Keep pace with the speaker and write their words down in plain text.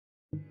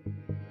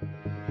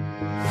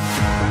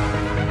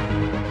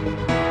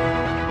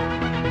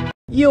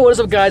Yo, what is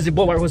up guys, your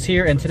boy Marcos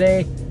here, and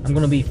today I'm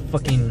gonna be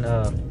fucking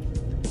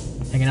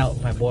hanging out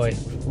with my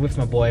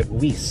boy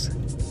Luis.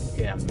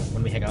 Yeah, I'm gonna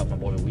be hanging out with my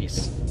boy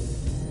Luis.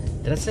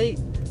 Did I say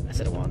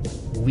it wrong?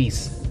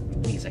 Luis,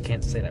 I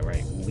can't say that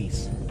right,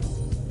 Luis.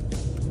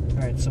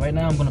 Alright, so right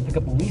now I'm gonna pick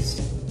up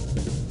Luis,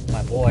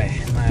 my boy,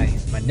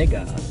 my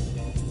nigga,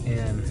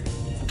 and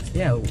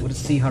yeah, we'll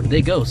just see how the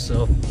day goes,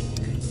 so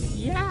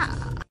yeah.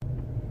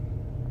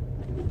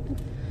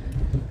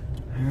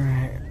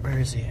 Alright, where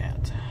is he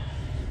at?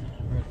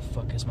 Where the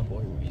fuck is my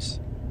boy Luis?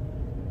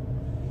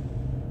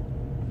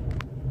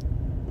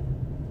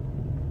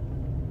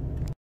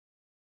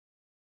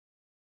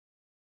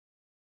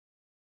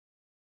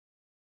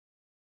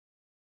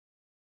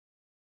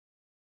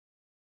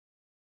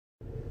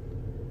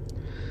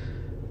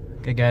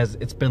 Okay guys,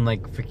 it's been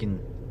like freaking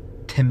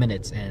 10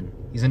 minutes and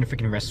he's in the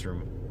freaking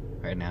restroom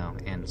right now,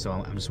 and so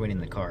I'm just waiting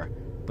in the car.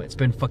 But it's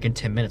been fucking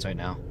 10 minutes right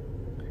now.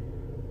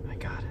 My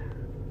god.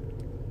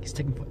 He's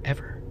taking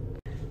forever.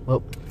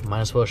 Well,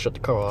 might as well shut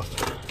the car off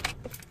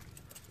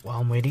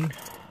while I'm waiting.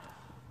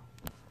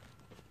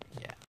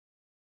 Yeah.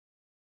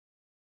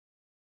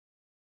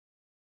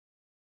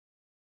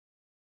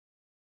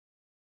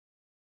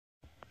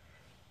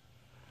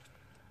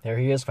 There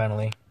he is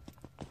finally.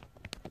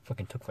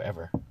 Fucking took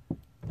forever. What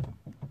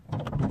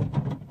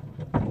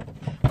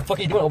the fuck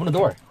are you doing? Open the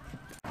door.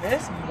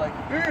 This? You like,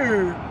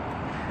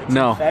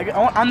 no.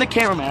 I'm the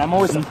cameraman. I'm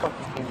always the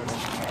fucking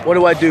cameraman. What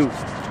do I do?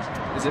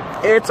 Is it?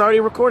 It's already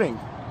recording.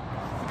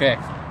 Okay.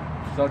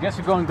 So I guess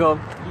we're going to go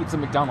eat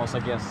some McDonald's, I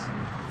guess.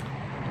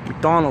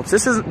 McDonald's.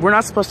 We're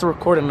not supposed to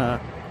record in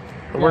a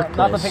workplace.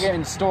 Not to take it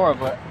in the store,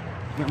 but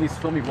you can at least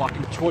film me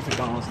walking towards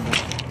McDonald's. And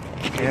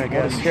yeah, I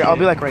guess. Here, I'll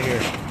be like right here.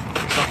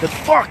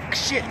 Fuck,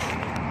 shit.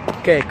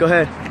 Okay, go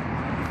ahead.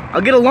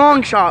 I'll get a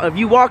long shot of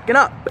you walking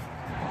up.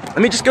 Let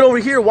me just get over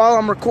here while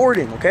I'm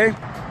recording, okay?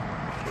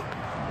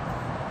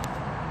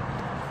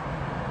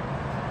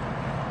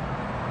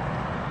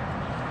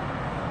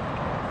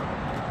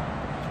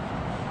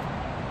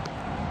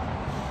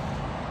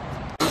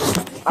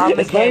 I'm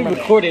the cameraman.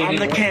 I'm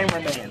the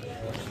cameraman.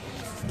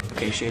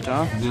 Okay,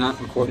 Shaitan. You're not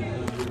recording.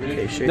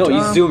 Okay, Shaitan. No,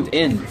 you zoomed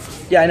in.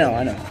 Yeah, I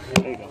know.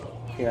 There you go.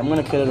 Here, I'm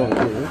gonna put it over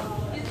here.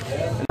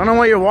 I don't know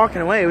why you're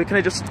walking away. We could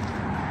have just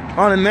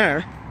gone in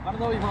there. I don't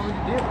know what you want me to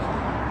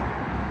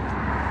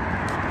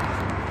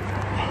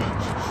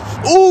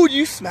do. Ooh,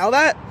 you smell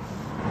that?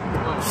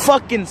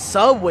 Fucking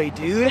Subway,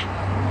 dude.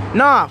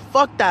 Nah,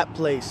 fuck that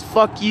place.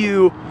 Fuck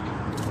you.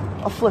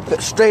 I'll flip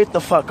it straight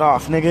the fuck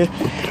off, nigga.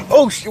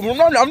 Oh shit,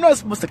 I'm not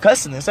supposed to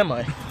cuss in this, am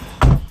I?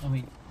 I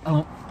mean,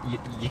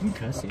 you can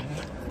cuss, yeah.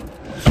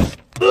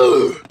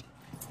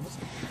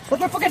 What's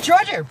my fucking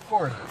charger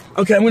for?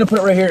 Okay, I'm gonna put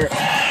it right here.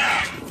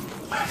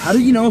 How do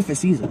you know if it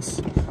sees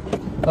us?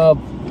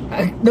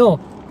 No.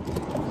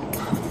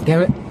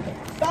 Damn it.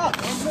 Stop!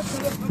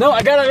 No,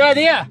 I got an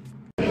idea!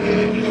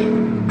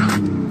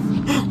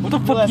 What the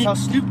fuck? Well, that's how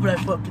stupid I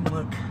fucking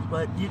look.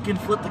 But you can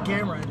flip the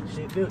camera and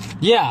shit, do it.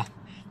 Yeah.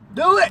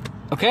 Do it!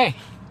 Okay.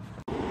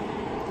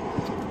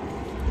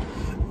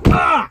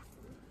 Ah!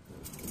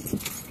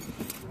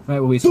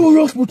 Alright, Luis. So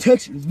Ross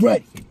protection is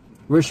ready.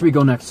 Where should we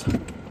go next?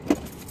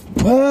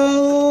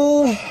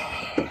 Well,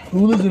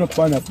 who lives in a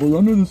pineapple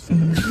under the sea?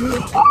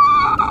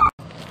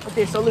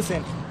 Okay, so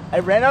listen. I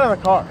ran out of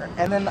the car,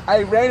 and then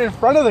I ran in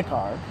front of the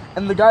car,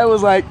 and the guy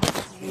was like,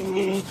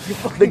 they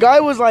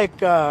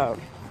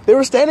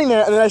were standing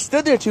there, and then I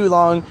stood there too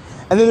long,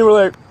 and then they were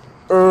like,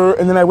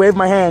 and then I waved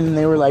my hand, and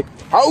they were like,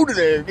 out of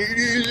there.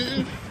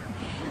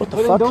 What the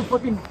fuck? Don't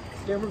fucking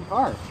stay in the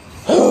car.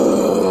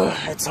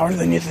 It's harder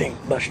than you think,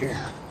 Bashir.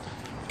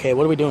 Okay,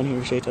 what are we doing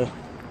here, Shaita?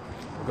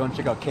 We're going to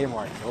check out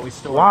Kmart. Always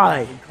store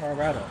Why? In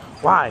Colorado.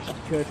 Why?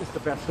 Because it's the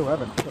best store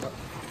ever.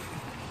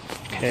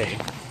 Okay.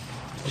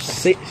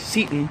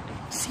 Seaman.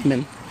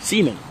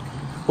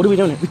 What are we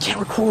doing? We can't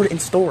record in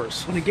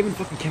stores. When they give me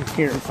fucking camera.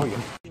 Here, for you.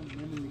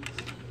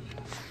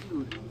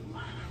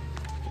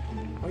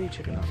 Why are you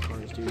checking out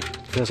cars, dude?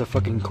 Because they're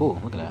fucking cool.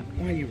 Look at that.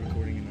 Why are you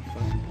recording in a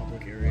fucking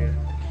public area?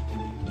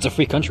 It's a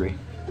free country.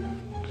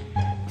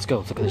 Let's go.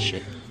 Let's look at this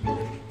shit.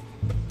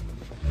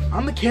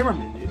 I'm the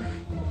cameraman, dude.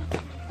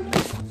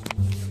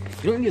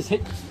 You don't just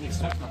hit the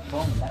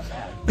phone that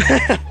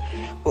bad.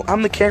 Well,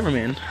 I'm the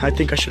cameraman. I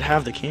think I should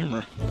have the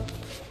camera.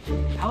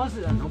 How is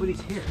it that nobody's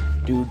here?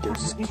 Dude,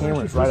 there's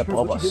cameras right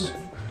above us.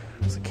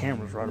 There's the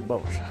cameras right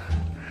above us.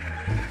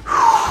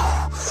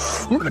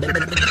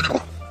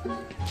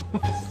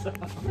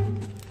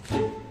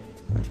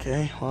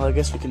 Okay, well, I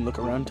guess we can look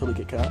around until we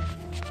get caught.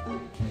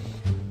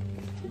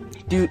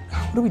 Dude,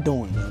 what are we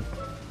doing, man?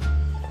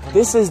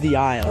 This is the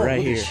aisle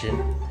right here. Shit.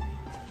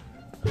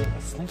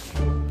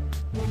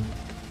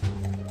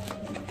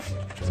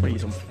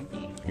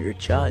 You're a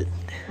child.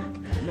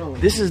 No.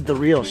 This is the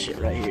real shit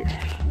right here.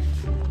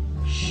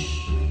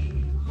 Shh.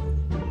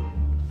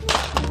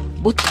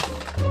 What?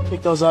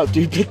 Pick those up,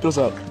 dude. Pick those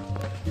up.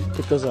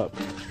 Pick those up.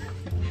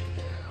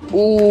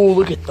 Oh,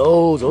 look at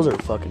those. Those are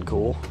fucking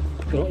cool.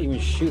 Don't even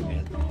shoot,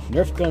 man.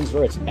 Nerf guns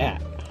where it's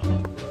at.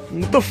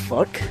 What the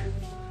fuck?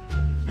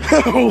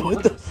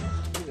 What the?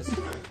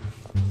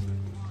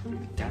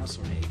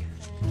 Dinosaur egg.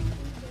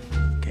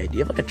 Okay, do you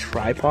have like a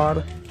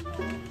tripod?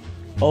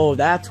 Oh,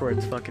 that's where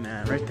it's fucking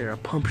at, right there. A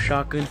pump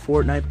shotgun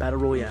Fortnite Battle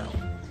Royale.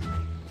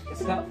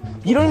 It's not.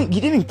 You didn't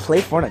even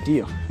play Fortnite, do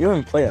you? You don't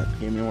even play that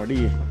game anymore, do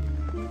you?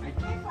 I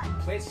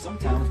play it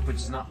sometimes, but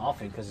just not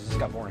often because it just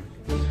got boring.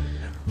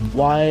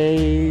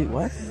 Why?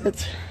 What?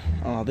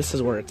 Oh, this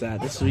is where it's at.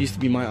 This used to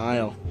be my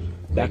aisle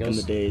back in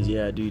the days.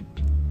 Yeah, dude.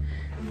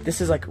 This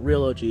is like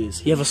real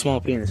OGs. You have a small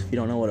penis if you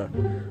don't know what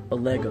a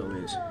Lego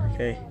is.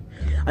 Okay.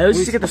 I always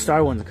used to get the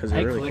star ones because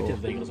they're really cool. I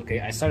collected Legos. Okay,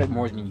 I started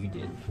more than you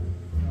did.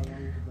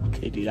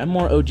 Okay, dude. I'm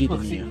more OG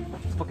than you.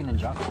 Fucking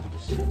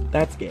Ninjago.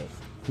 That's gay.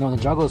 No,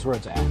 Ninjago is where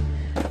it's at.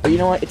 But you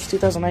know what? It's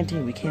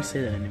 2019. We can't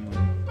say that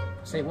anymore.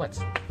 Say what?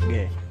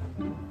 Gay.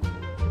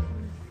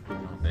 A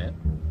little bit.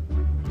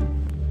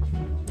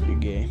 You're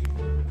gay.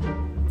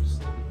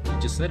 You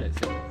just said it.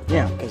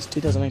 Yeah, because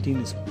 2019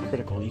 is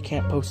critical. You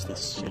can't post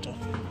this shit.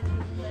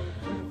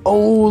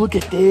 Oh, look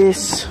at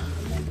this.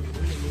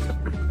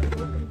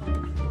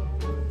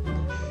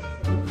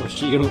 What's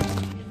she gonna...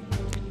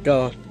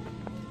 Go.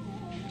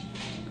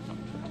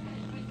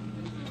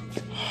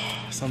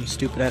 Some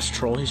stupid ass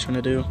troll he's trying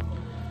to do.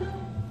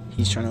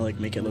 He's trying to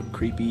like make it look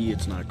creepy.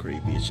 It's not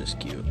creepy, it's just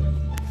cute.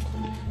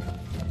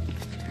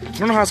 I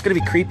don't know how it's gonna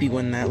be creepy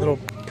when that little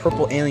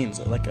purple alien's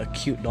like a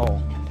cute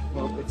doll.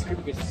 Well, it's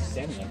creepy because it's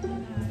standing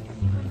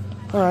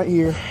there. Alright,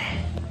 here.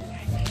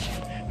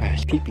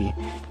 It's creepy.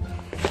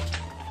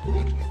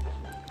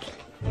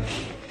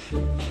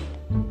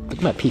 Look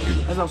at my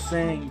pee-pee. As I was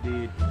saying,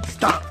 dude.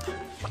 Stop!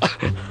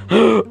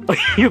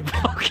 You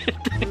broke it.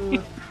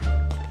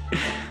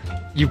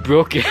 You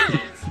broke it.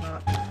 It's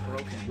not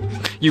broken.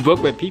 You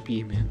broke my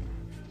pee-pee, man.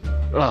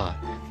 Ugh.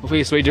 Hopefully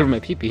it's way different my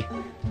pee-pee.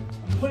 I'm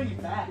putting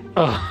it back.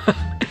 Oh.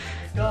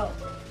 Let's go.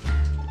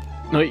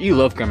 No, you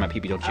love grandma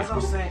pee-pee, don't you? As I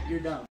was saying,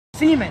 you're dumb.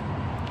 Semen!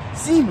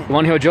 Semen! You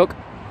wanna hear a joke?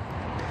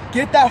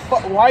 Get that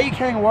why are you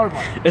carrying a water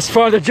bottle? It's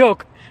for the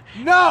joke.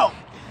 No!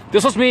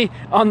 This was me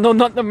on No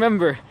Not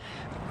November.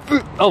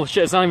 Oh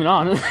shit, it's not even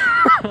on.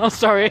 I'm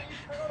sorry.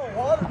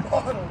 Water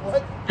bottle,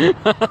 what?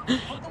 Put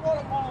the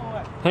water bottle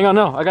away. Hang on,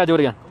 no, I gotta do it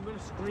again. I'm gonna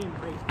scream,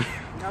 wait.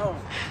 No.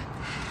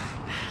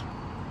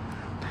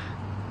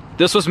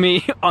 This was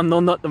me on No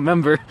Not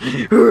November.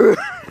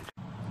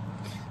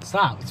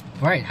 Stop, it's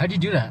bright. How'd you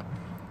do that?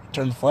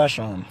 Turn the flash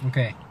on.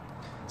 Okay.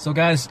 So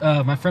guys,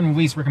 my friend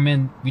Luis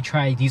recommend we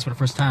try these for the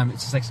first time.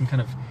 It's just like some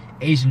kind of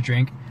Asian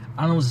drink.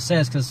 I don't know what it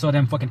says because it's so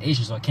damn fucking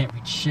Asian, so I can't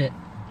read shit.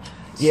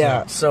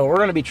 Yeah, so we're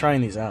gonna be trying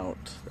these out.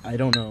 I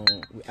don't know.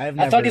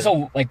 I thought these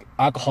were like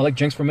alcoholic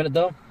drinks for a minute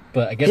though,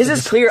 but I guess his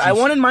is clear. I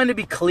wanted mine to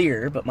be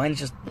clear, but mine's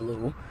just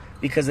blue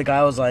because the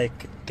guy was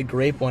like, the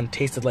grape one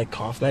tasted like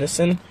cough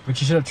medicine.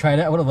 But you should have tried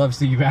it. I would have loved to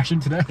see your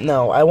reaction to that.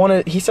 No, I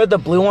wanted. He said the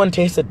blue one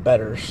tasted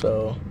better,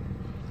 so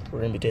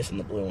we're gonna be tasting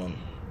the blue one.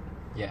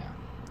 Yeah.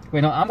 Wait,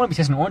 no, I'm gonna be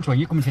tasting the orange one.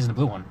 You're gonna be tasting the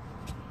blue one.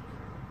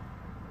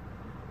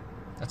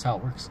 That's how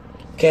it works.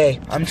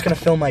 Okay, I'm just gonna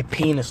film my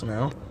penis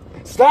now.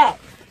 Stop!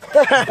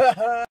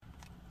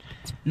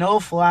 No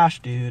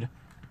flash, dude.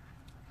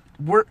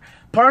 We're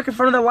park in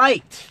front of the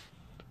light.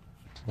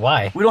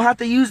 Why? We don't have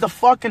to use the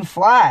fucking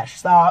flash.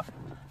 Stop.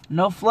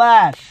 No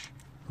flash.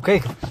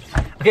 Okay.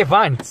 Okay,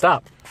 fine.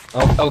 Stop.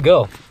 I'll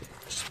go.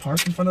 Just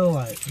park in front of the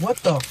light. What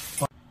the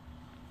fuck?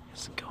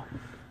 Let's go.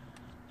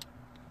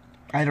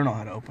 I don't know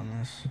how to open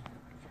this.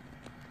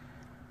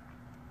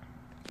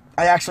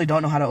 I actually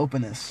don't know how to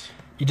open this.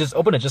 You just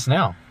opened it just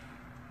now.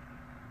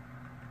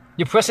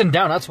 You're pressing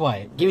down, that's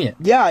why. Give me it.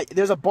 Yeah,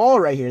 there's a ball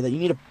right here that you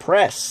need to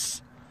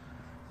press.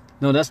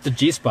 No, that's the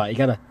G spot. You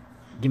gotta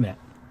give me that.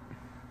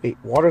 Wait,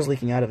 water's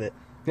leaking out of it.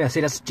 Yeah,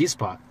 see, that's the G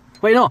spot.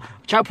 Wait, no.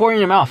 Try pouring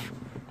in your mouth.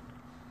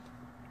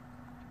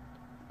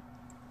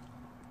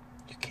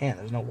 You can't.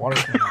 There's no water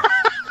coming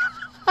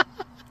out.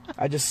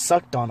 I just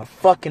sucked on a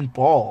fucking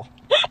ball.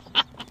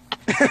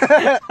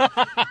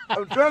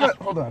 I'm trying to...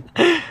 Hold on.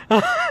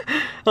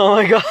 Oh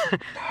my god.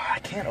 I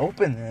can't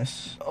open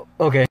this.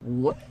 Okay.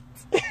 What?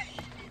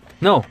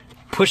 No.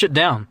 Push it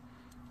down.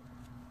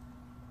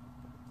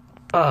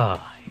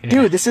 Yeah.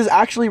 Dude, this is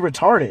actually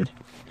retarded.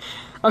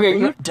 Okay. Are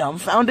you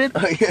dumbfounded?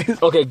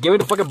 Okay, give me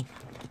the fucking...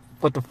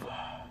 What the...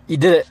 You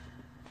did it.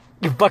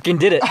 You fucking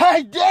did it.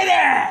 I did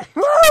it!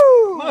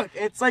 Woo! Look,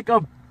 it's like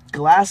a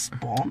glass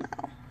ball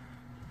now.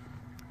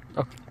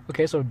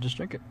 Okay, so just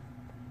drink it.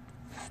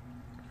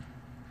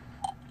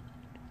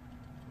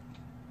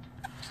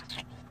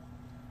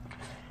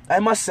 I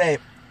must say,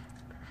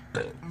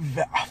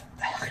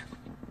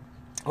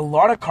 a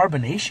lot of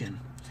carbonation.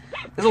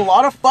 There's a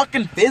lot of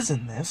fucking fizz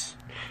in this.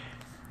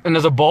 And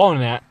there's a ball in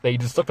that you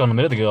just sucked on a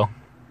minute ago.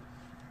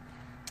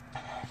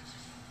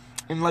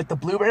 And like the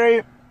blueberry,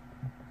 it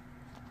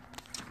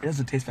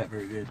doesn't taste that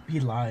very good.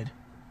 He lied.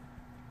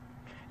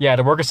 Yeah,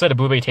 the worker said the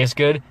blueberry tastes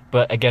good,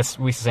 but I guess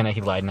we saying that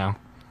he lied now.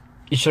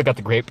 You should have got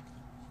the grape.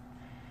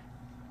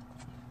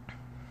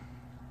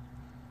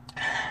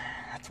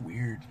 That's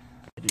weird.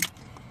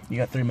 You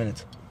got 3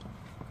 minutes.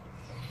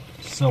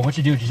 So what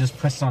you do is you just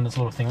press on this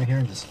little thing right here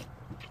and just...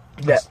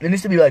 Yeah, it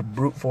needs to be like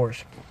brute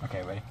force.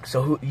 Okay, ready?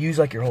 So use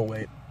like your whole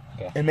weight.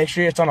 Okay. And make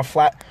sure it's on a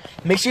flat.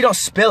 Make sure you don't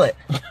spill it.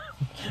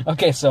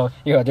 Okay, so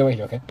you gotta do it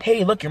here, okay?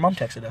 Hey, look, your mom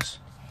texted us.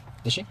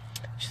 Did she?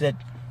 She said,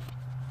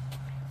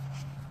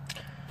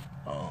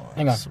 "Oh,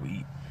 Hang on.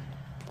 sweet.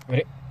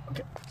 Ready?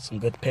 Okay. Some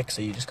good pics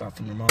that you just got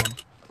from your mom."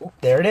 Oh,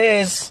 there it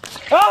is.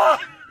 Ah,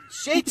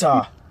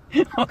 Shita.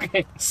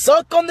 Okay.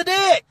 Suck on the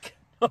dick.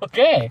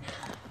 Okay.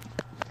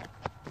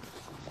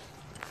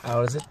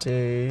 How does it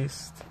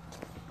taste?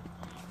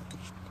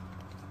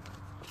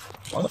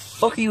 Why the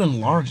fuck are you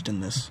enlarged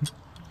in this?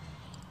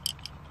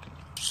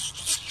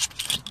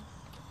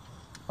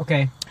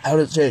 Okay. How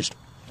does it taste?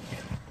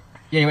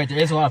 Yeah, wait, there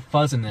is a lot of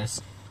fuzz in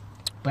this.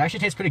 But it actually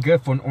tastes pretty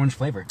good for an orange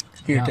flavor.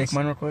 Here, take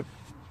mine real quick.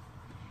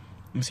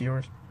 Let me see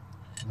yours.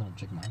 I'm gonna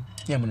drink mine.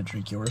 Yeah, I'm gonna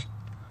drink yours.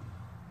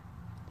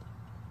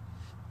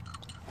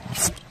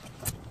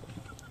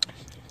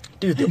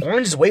 Dude, the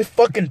orange is way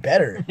fucking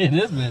better. It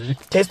is better.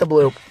 Taste the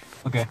blue.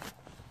 Okay.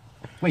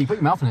 Wait, you put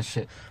your mouth in this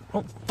shit. I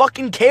don't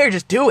fucking care,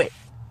 just do it.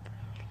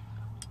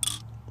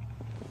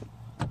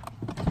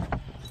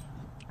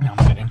 No,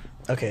 I'm kidding.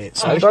 Okay,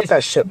 so I got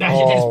that shit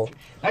all...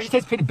 That actually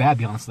tastes pretty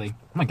bad, honestly.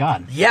 Oh my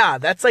god. Yeah,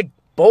 that's like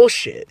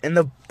bullshit. And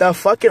the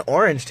fucking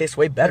orange tastes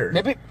way better.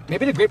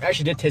 Maybe the grape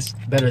actually did taste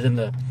better than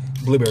the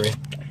blueberry.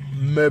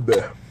 Maybe.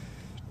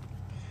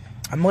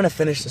 I'm gonna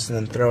finish this and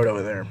then throw it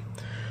over there.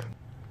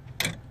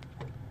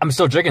 I'm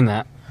still drinking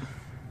that.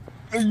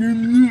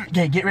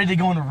 Okay, get ready to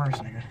go in reverse,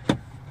 nigga.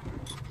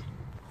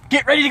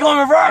 Get ready to go in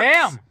reverse!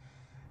 Damn!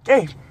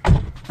 Okay,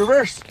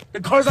 reverse. The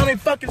car's not even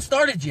fucking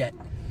started yet.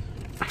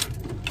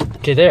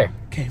 Okay, there.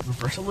 Okay,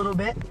 reverse a little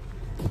bit.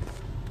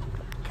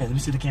 Okay, let me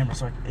see the camera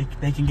so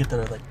they can get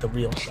the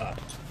real shot.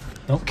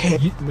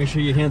 Okay. Make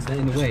sure your hand's not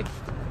in the way.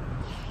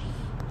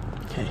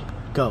 Okay,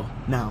 go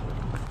now.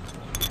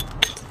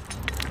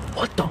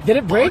 What the? Did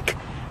it break?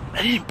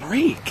 I didn't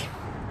break,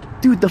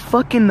 dude.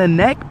 The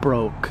neck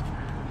broke.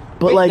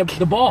 But wait, like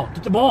the ball.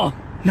 Get the ball.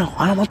 No,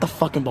 I don't want the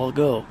fucking ball to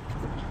go.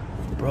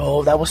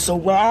 Bro, that was so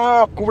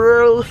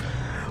awkward.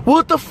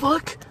 What the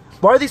fuck?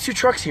 Why are these two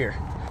trucks here?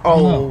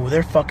 Oh,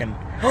 they're fucking...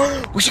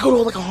 We should go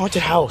to like a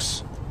haunted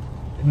house.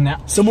 No.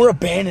 Somewhere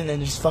abandoned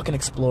and just fucking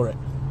explore it.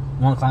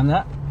 Want to climb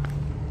that?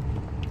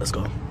 Let's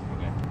go.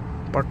 Okay.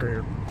 Parker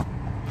here.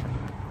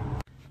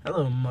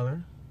 Hello,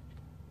 mother.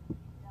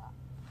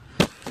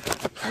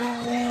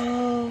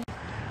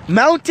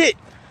 Mount it!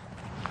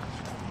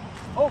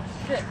 Oh,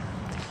 shit.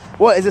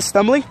 What, is it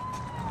stumbling?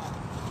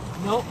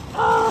 No.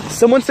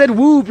 Someone said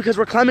woo because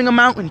we're climbing a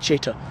mountain,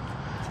 Cheta.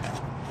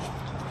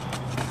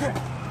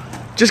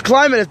 Just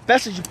climb it as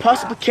best as you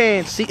possibly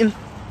can, Seaton.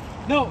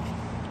 No.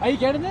 Are you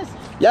getting this?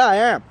 Yeah, I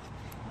am.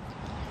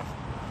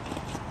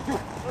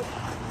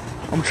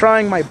 I'm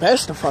trying my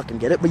best to fucking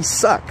get it, but you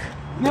suck.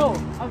 No,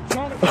 I'm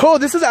trying to... Oh,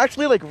 this is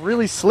actually like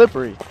really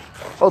slippery.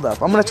 Hold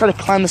up, I'm gonna try to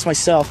climb this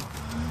myself.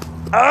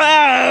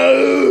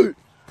 Ah!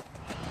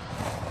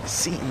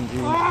 Seaton,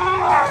 dude.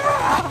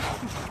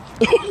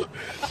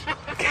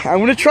 Okay, I'm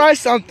gonna try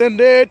something,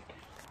 dude.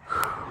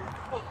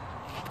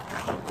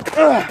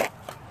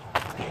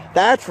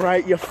 That's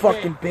right, you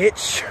fucking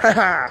bitch.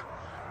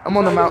 I'm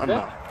on the mountain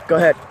now. Go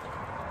ahead.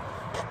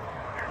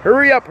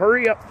 Hurry up,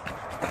 hurry up.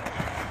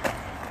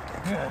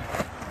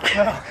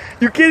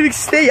 You can't even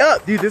stay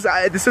up, dude.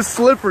 This is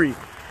slippery.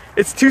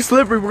 It's too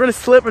slippery. We're gonna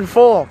slip and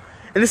fall.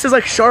 And this is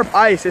like sharp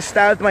ice. It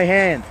stabbed my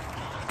hand.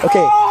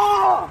 Okay.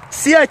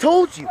 See, I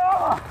told you.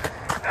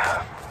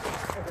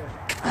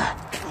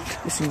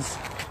 This is...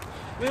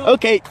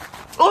 Okay.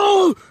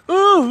 Oh!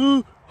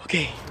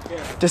 Okay.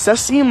 Does that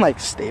seem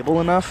like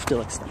stable enough to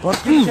like step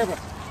up?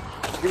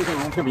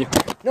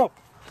 No.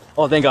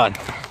 Oh, thank God.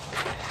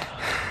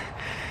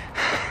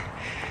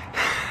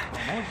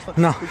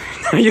 No,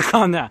 you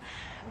calm down.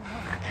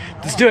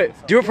 Just do it.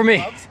 Do it for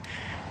me.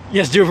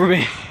 Yes, do it for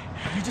me.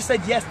 You just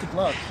said yes to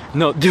gloves.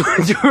 No, do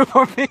it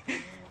for me.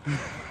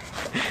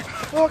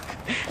 Fuck.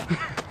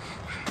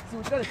 So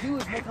what you gotta do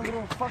is make a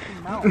little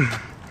fucking mount.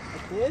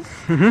 Like this.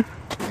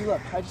 See,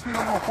 look, I just need a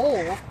little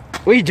hole.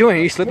 What are you doing?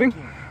 Are you slipping?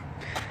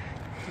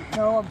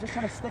 No, I'm just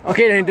trying to stick.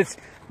 Okay, then just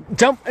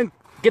jump and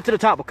get to the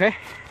top, okay?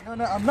 No,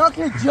 I'm not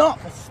gonna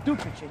jump. That's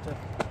stupid, Cheta.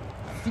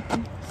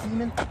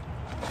 Seaman.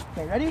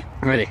 Okay, ready?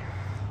 Ready.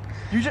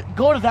 You just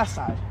go to that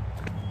side.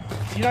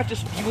 So you're not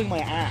just viewing my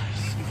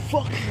ass. You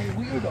fucking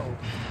weirdo.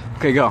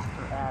 Okay, go.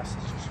 Your ass is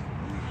just...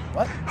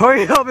 What?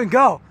 Hurry up and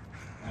go.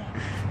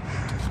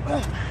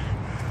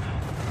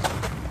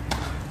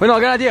 Wait, no, I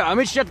got an idea. I'll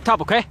meet you at the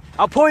top, okay?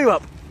 I'll pull you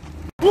up.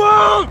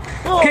 Whoa!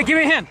 Okay, give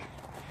me a hand.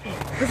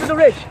 This is a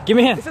ridge. Give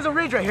me a hand. This is a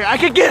ridge right here. I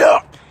can get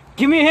up.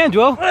 Give me a hand,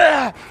 Joel.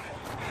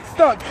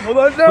 Stuck. Hold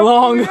on. No.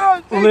 Long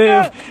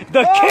live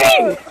the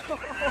king!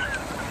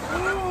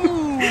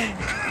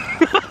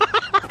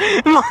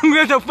 Long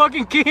live the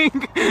fucking king!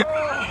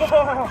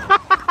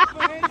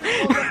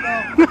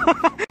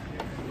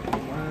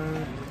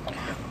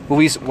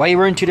 Luis, why are you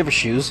wearing two different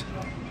shoes?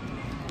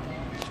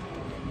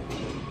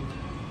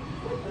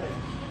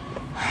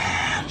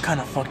 I'm kind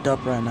of fucked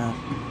up right now.